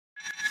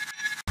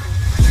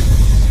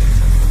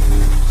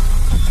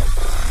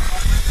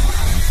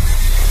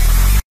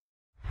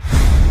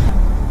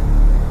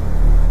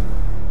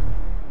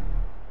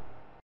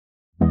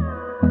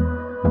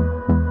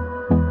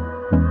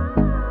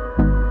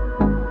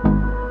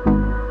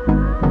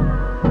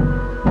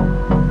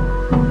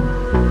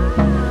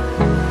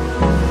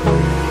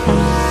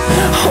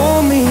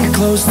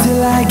close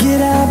till I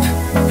get up.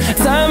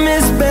 Time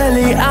is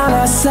barely on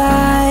our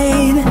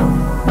side.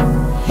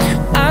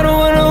 I don't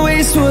wanna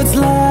waste what's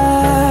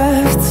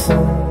left.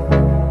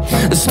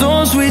 The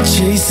storms we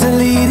chase are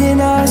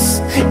leading us,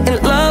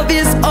 and love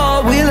is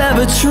all we'll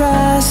ever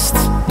trust.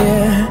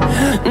 Yeah,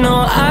 no,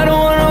 I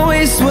don't wanna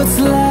waste what's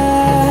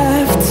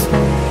left.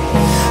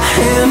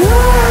 And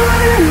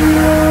on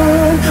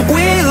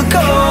we'll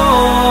go,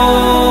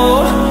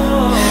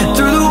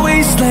 through the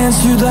wastelands,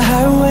 through the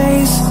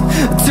highways,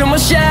 till my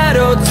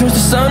shadow turns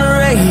to sun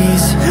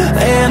rays.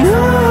 And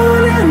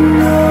on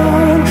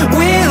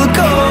we'll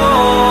go,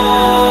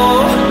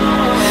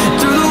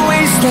 through the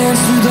wastelands,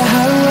 through the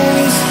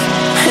highways,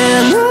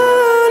 and on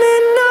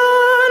we'll go.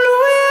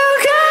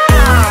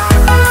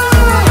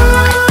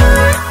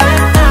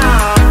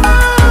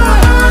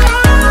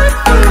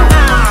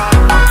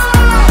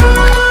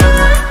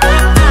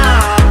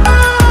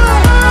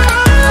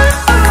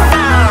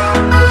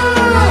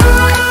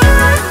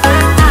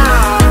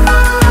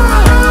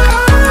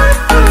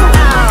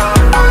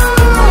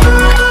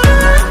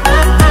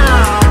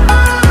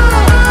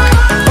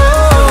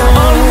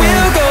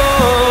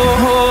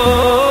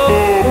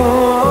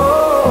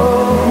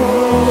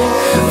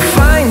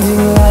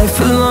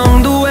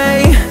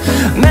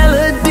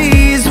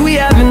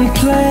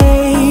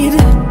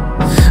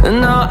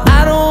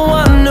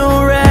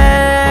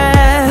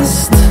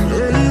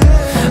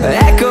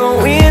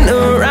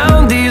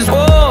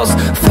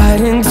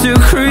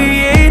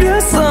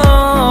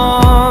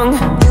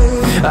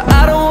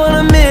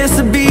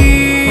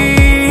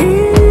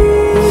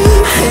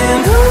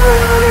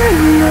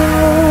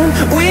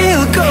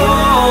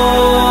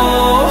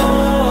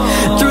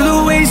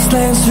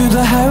 Through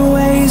the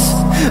highways,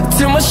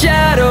 till my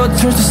shadow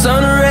turns to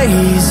sun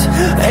rays.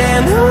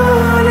 And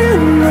on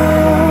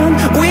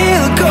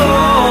we'll go,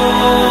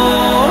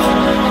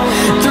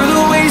 through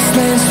the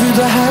wastelands, through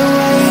the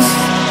highways,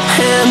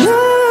 and on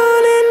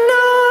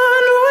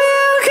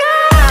we'll go.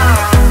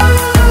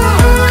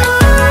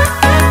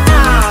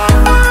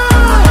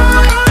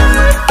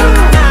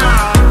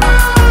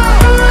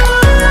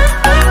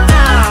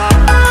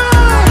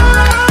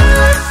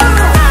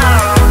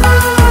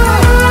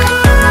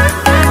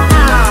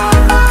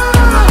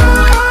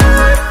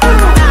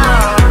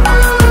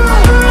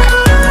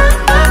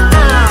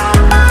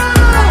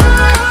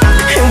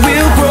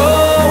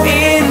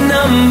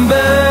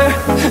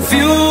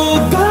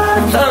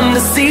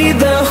 See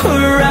the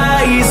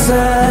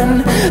horizon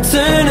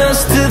turn us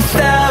to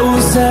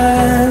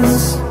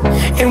thousands,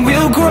 and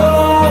we'll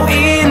grow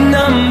in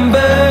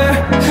number,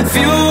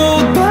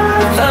 fueled by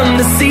them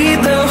to see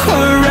the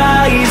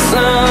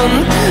horizon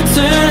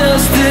turn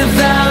us to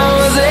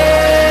thousands.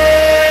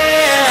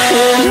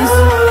 And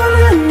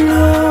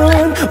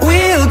on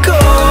we'll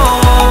go,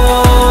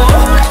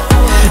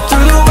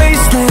 through the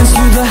wastelands,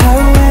 through the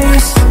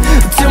highways,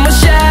 till my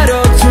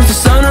shadow turns to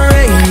sun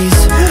rays.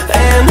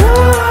 And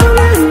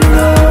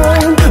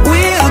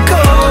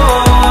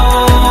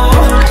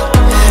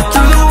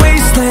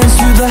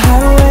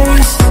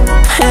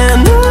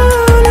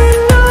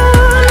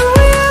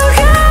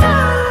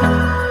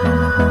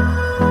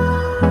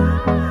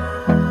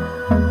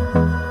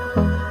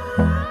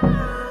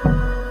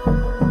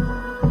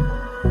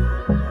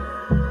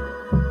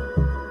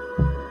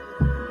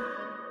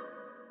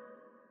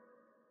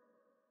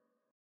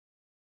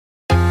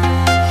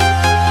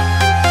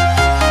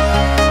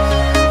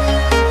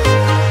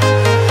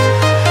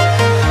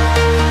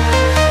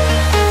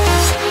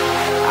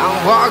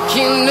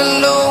walking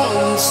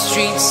alone, the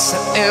streets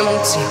are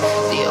empty.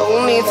 The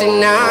only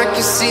thing I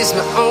can see is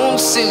my own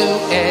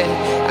silhouette.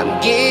 I'm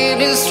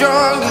getting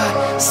stronger,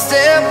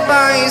 step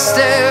by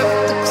step.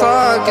 The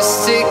clock is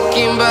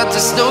ticking, but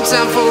there's no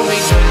time for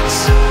regrets.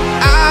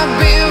 I've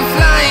been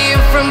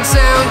flying from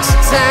town to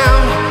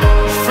town,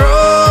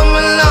 from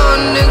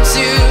London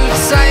to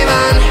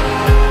Taiwan.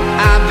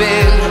 I've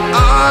been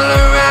all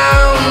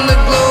around the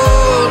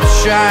globe,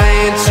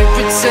 trying to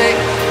protect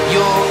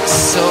your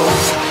soul.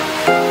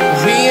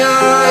 We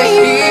are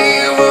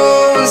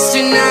heroes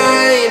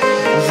tonight.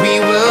 We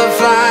will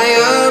fly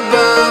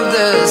above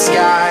the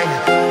sky.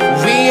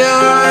 We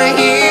are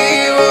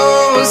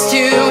heroes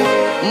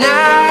tonight.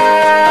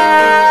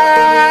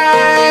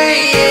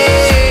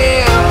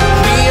 Yeah.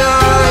 We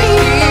are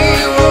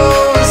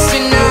heroes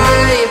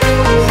tonight.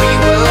 We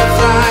will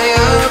fly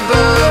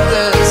above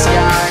the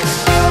sky.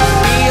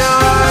 We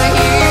are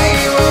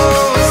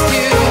heroes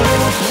tonight.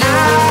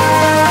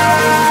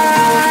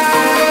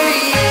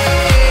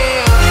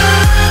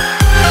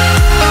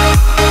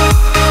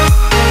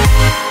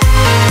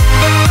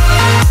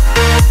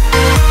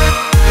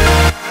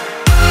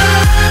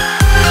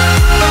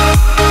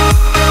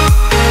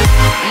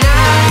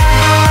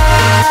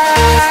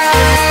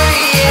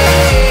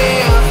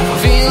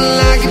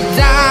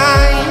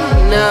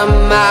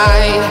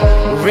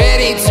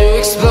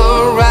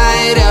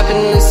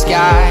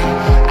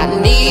 I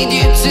need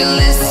you to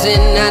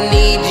listen, I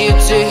need you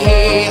to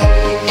hear,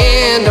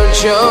 and don't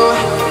show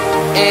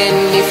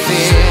any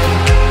fear.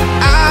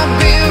 I've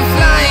been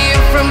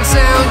flying from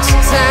town to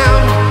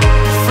town,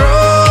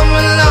 from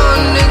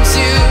London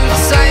to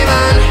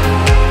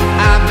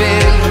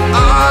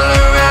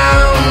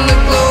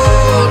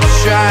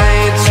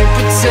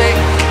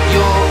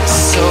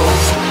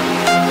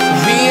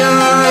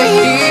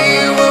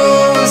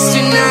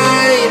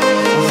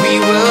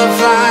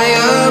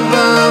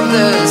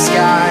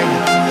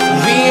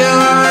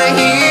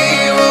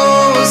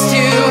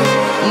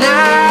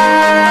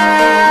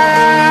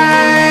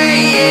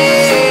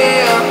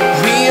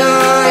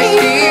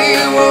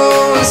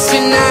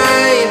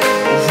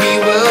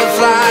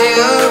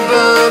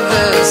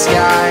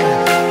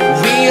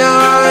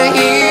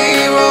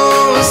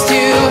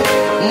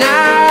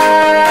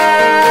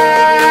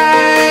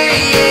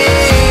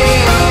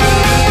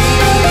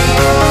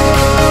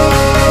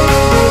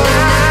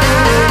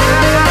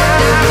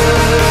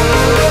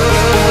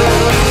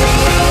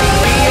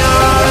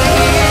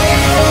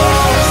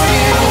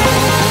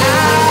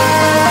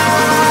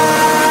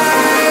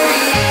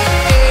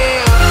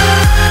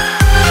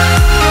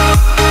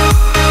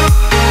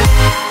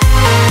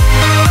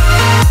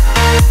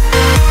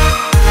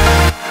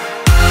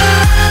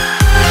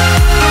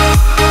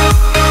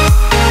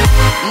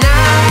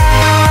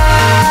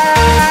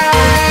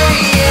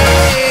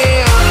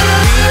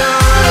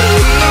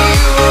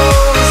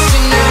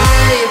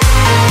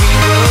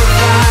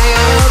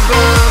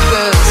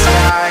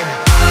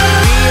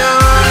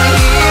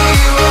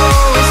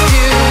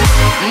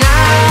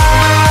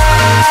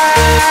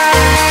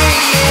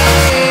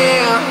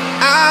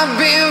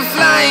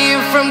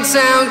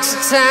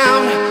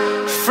town,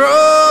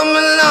 from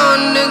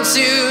London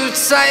to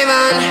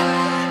Taiwan.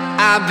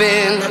 I've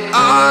been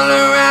all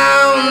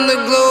around the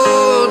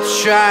globe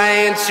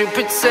trying to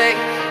protect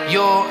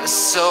your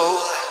soul.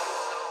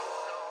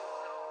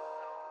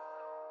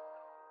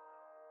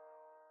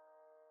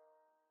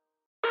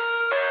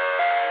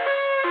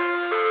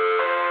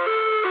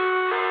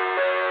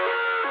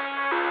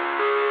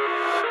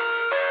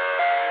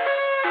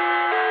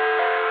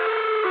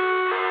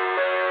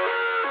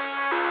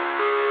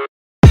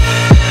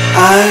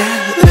 I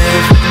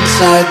live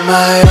inside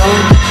my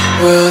own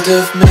world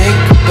of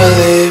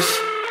make-believe.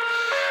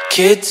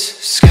 Kids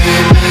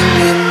screaming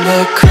in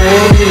the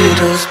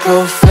cradles,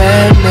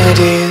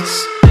 profanities.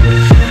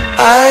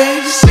 I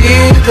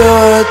see the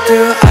world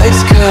through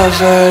ice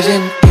covered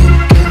in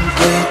ink and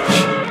bleach.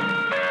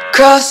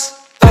 Cross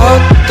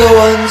out the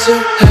ones who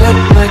heard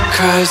my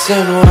cries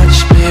and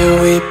watched me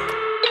weep.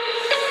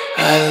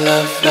 I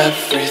love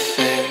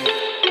everything.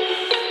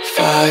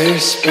 Fire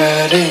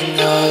spreading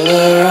all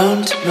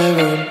around my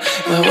room.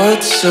 My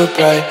world's so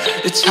bright,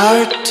 it's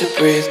hard to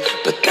breathe,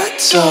 but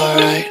that's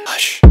alright.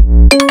 Hush.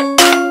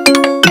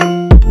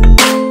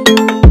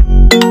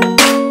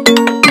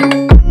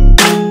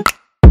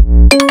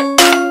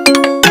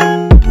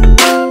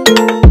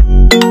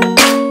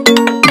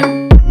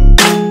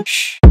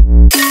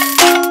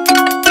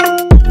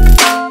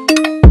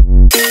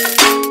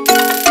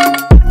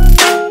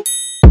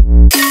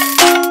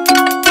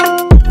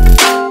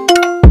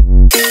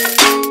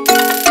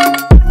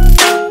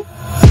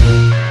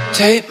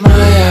 Take my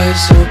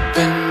eyes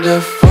open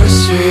to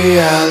force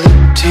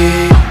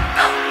reality.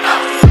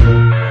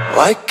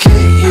 Why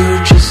can't you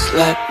just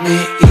let me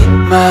eat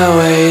my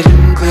weight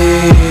in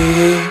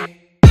glee?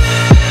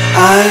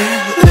 I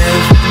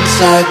live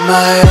inside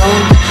my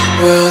own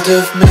world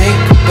of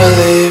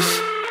make-believe.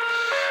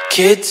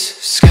 Kids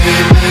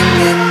screaming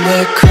in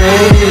their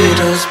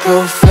cradles,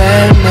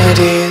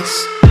 profanities.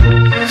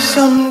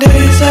 Some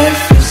days I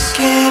feel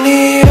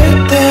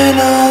skinnier than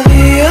all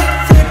the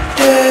other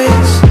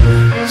days.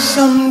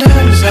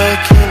 Sometimes I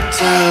can't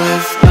tell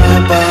if my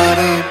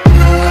body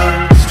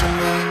belongs to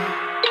me.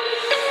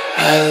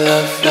 I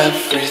love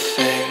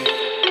everything.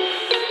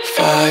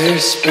 Fire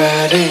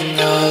spreading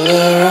all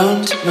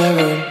around my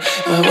room.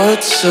 My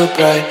world's so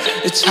bright,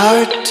 it's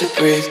hard to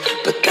breathe,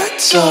 but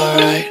that's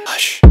alright.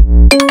 Hush.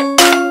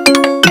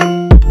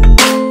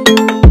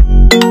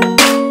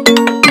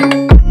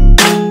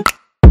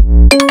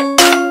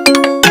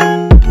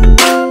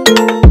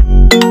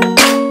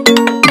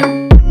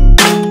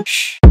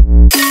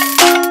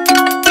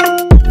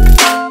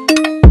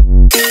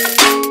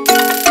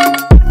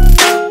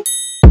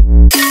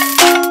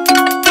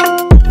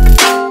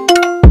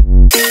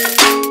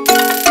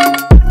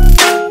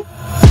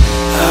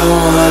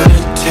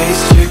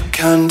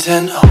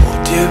 Content,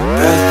 hold your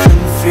breath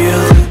and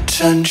feel the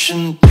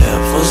tension.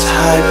 Devils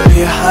hide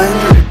behind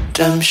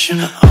redemption.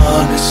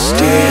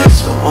 Honesty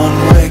is a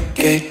one-way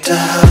gate to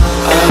hell.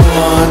 I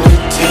wanna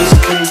taste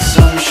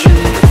consumption.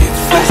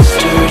 Breathe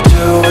faster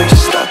to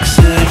waste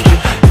oxygen.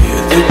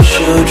 Hear the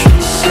children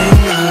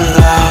sing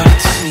aloud.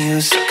 It's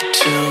music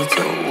till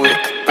the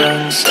wick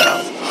burns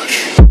out.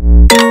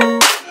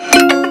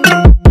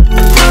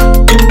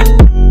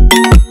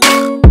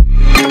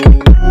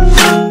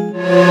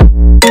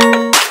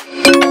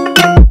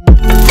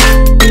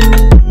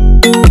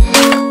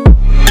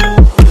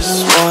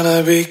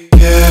 Be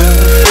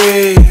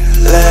carefree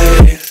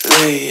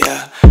lately,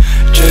 yeah.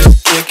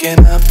 Just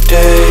kicking up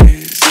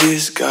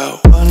daisies.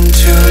 Got one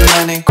too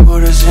many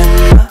quarters in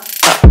my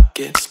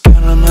pockets.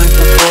 Count 'em like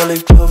the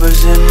 4-leaf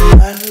clovers in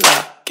my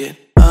locket.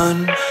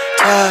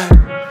 Untied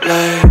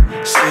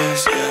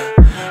laces, yeah.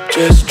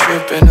 Just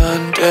tripping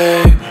on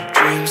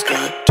daydreams.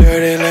 Got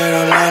dirty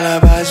little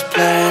lullabies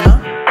playing on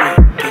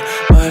repeat.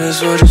 Might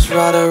as well just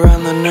ride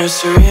around the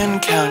nursery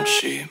and count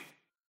sheep.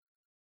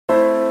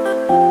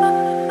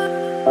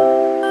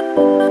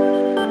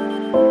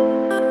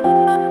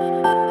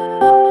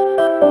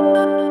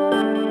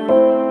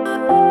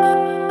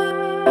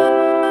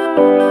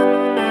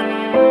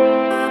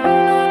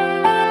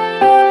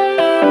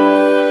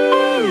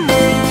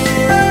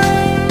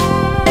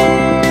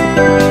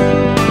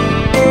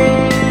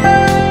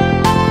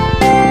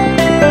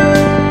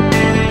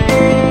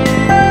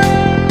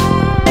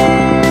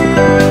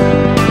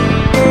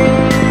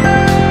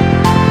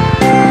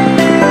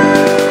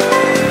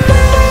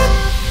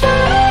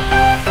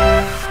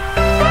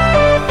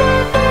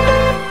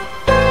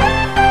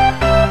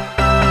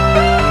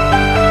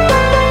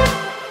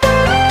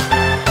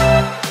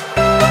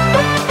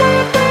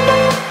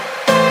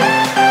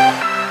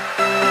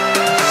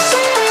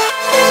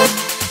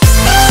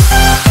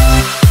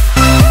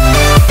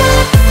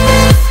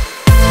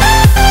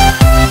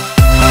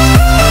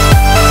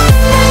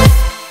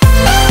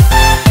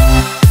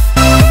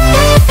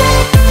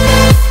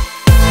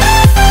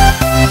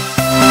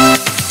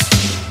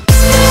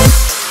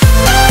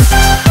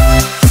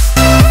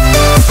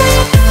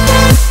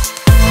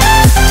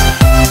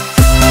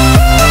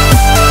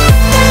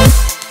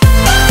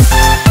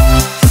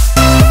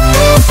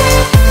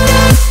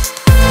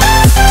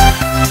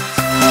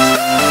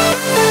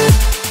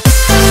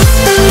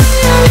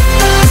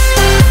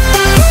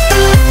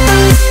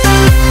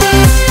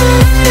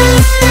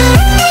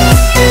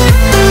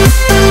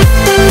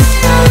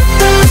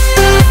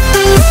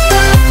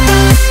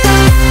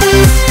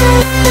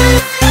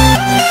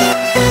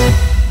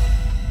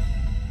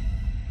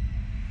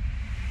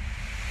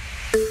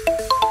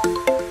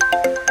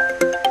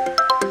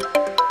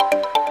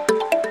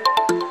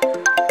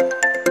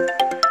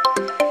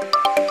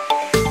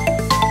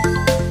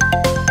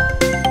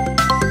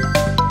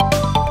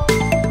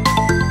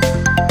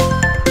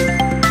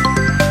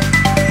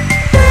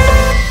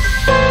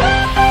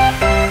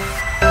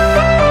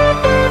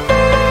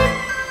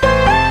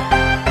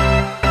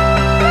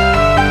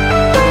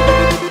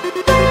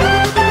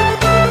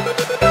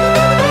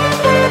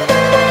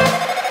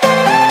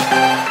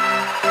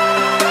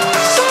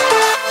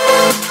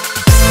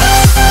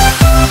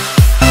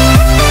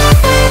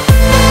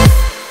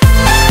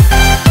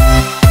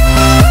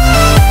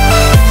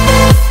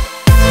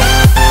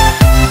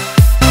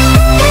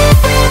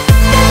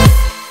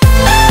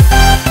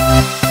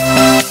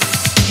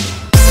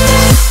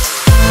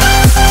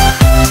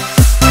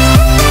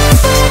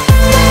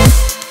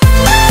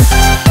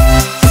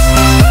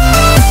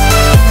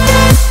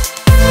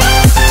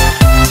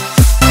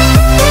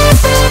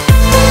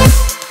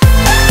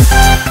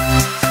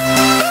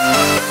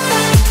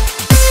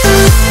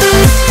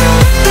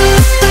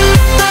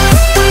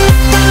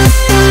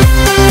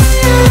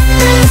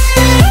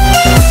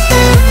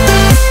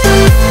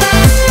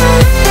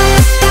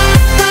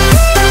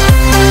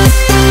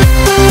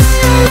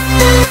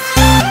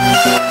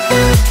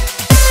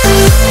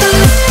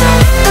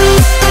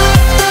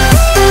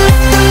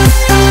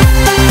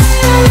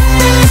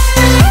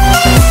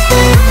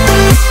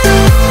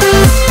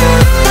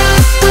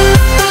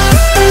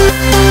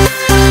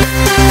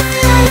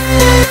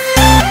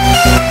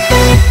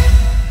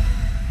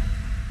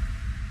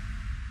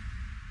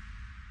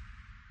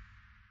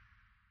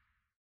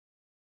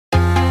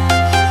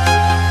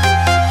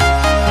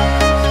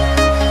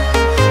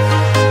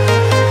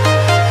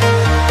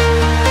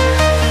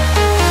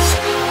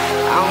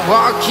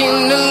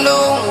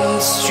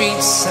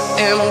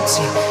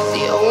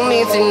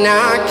 thing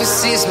I can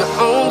see is my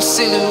own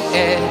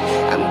silhouette.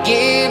 I'm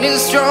getting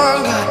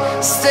stronger,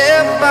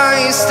 step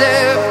by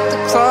step. The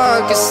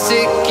clock is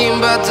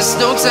ticking, but there's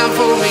no time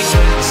for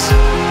regrets.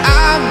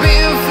 I've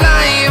been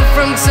flying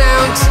from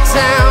town to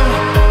town,